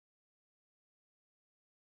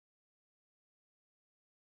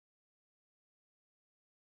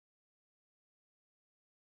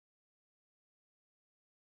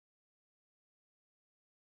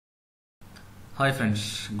Hi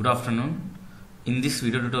friends, good afternoon. In this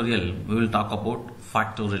video tutorial, we will talk about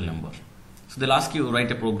factorial number. So they'll ask you to write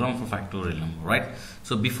a program for factorial number, right?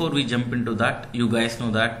 So before we jump into that, you guys know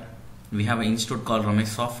that we have an institute called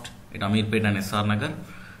Rameshsoft at Amirpet and SR Nagar,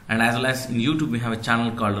 and as well as in YouTube we have a channel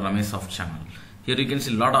called Rameshsoft channel. Here you can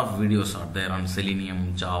see a lot of videos out there on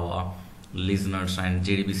Selenium, Java, listeners and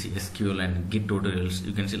JDBC, SQL and Git tutorials.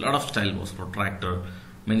 You can see a lot of style box, protractor,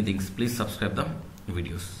 many things. Please subscribe the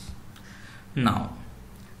videos. Now,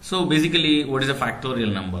 so basically what is a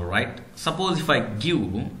factorial number, right? Suppose if I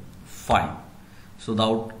give 5, so the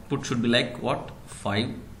output should be like what? 5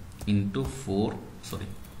 into 4,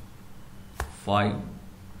 5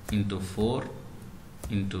 into 4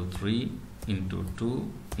 into 3 into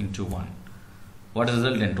 2 into 1. What is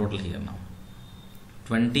the result in total here now?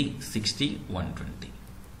 20, 60, 120.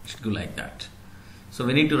 It should go like that. So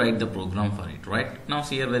we need to write the program for it, right? Now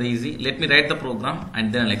see here, very easy. Let me write the program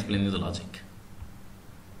and then I'll explain you the logic.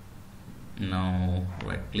 Now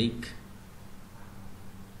right click.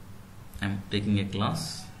 I'm taking a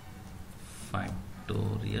class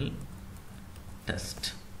Factorial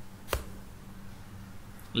test.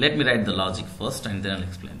 Let me write the logic first and then I'll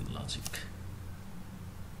explain the logic.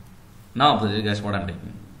 Now guys, what I'm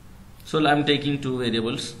taking. So I'm taking two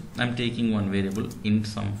variables. I'm taking one variable in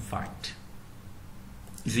some fact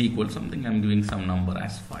is equal something. I'm giving some number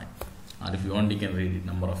as 5, or if you want you can read it,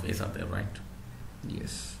 number of a's are there, right?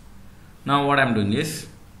 Yes. Now what I'm doing is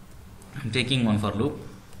I'm taking one for loop.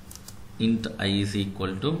 Int I is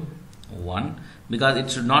equal to 1, because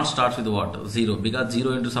it should not start with what? 0, because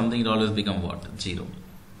 0 into something it always become what? 0.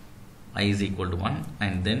 I is equal to 1,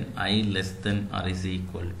 and then I less than or is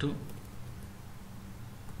equal to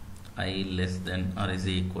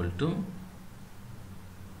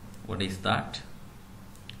what is that?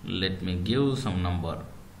 Let me give some number,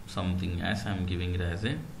 something as I'm giving it as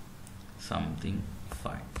a something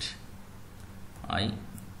fact I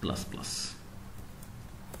plus plus.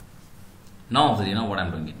 Now you know what I'm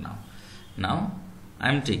doing it now. Now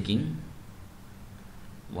I'm taking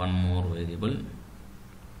one more variable.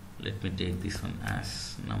 Let me take this one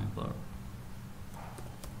as number,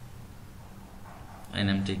 and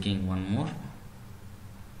I'm taking one more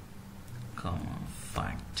comma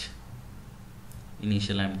fact.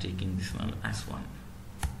 Initially I'm taking this one as 1.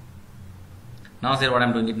 Now see what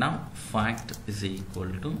I'm doing it now. Fact is equal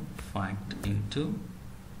to fact into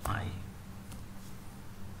I,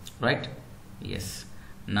 right? Yes.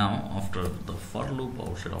 Now after the for loop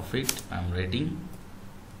outside of it, I'm writing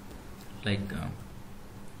like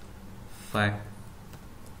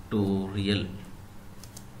factorial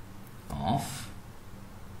of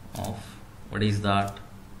what is that?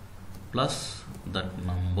 Plus that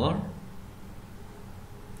number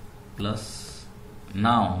plus,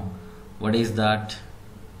 now what is that?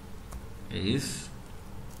 Is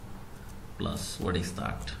plus what is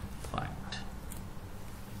that? Fact.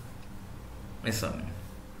 Yes or no?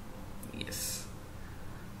 Yes.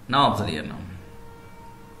 Now observe here now.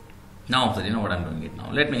 Now observe, you know what I'm doing it now.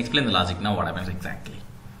 Let me explain the logic now what happens exactly.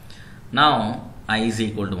 Now I is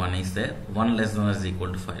equal to 1 is there. 1 less than or is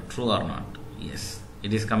equal to 5. True or not? Yes.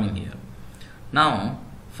 It is coming here. Now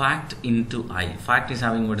fact into I. Fact is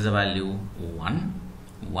having what is the value? 1.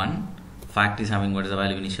 Fact is having what is the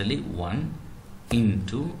value initially? 1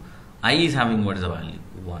 into I is having what is the value?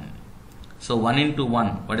 1. So 1 into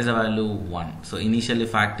 1, what is the value? 1. So initially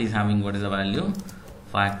fact is having what is the value?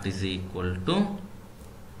 Fact is equal to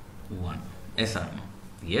 1. Yes or no?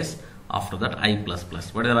 Yes. After that I plus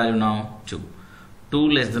plus. What is the value now? 2.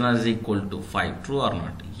 2 less than or is equal to 5. True or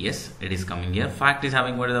not? Yes. It is coming here. Fact is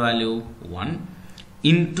having what is the value? 1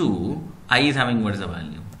 into I is having what is the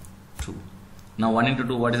value? 2. Now 1 into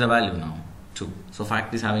 2, what is the value now? 2. So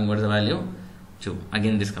fact is having what is the value? 2.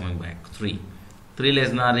 Again it is coming back. 3. 3 less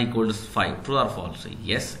than or equal to 5. True or false?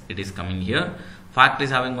 Yes, it is coming here. Fact is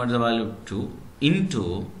having what is the value? 2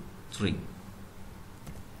 into 3.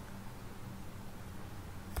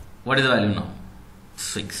 What is the value now?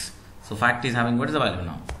 6. So fact is having what is the value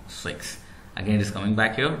now? 6. Again it is coming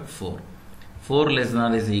back here. 4. 4 less than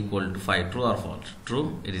or is equal to 5. True or false?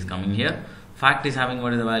 True. It is coming here. Fact is having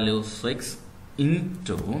what is the value? 6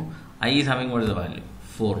 into I is having what is the value?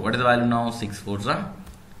 4. What is the value now? 6 4s are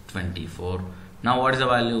 24. Now what is the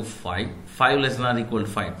value? 5. 5 less than or equal to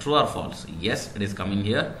 5. True or false? Yes, it is coming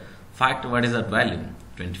here. Fact, what is that value?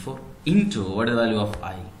 24 into what is the value of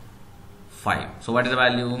I? 5. So what is the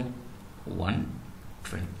value?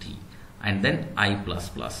 120. And then I plus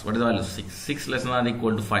plus. What is the value? 6. 6 less than or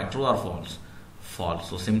equal to 5. True or false? False.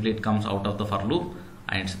 So simply it comes out of the for loop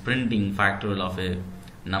and it's printing factorial of a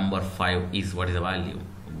number 5 is what is the value?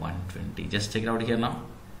 120. Just check it out here now.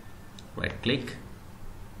 right click,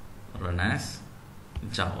 run as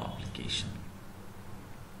Java application.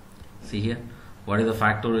 See here, what is the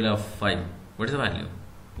factorial of 5? What is the value?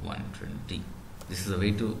 120. This is a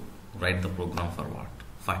way to write the program for what?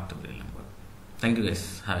 Factorial number. Thank you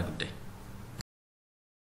guys. Have a good day.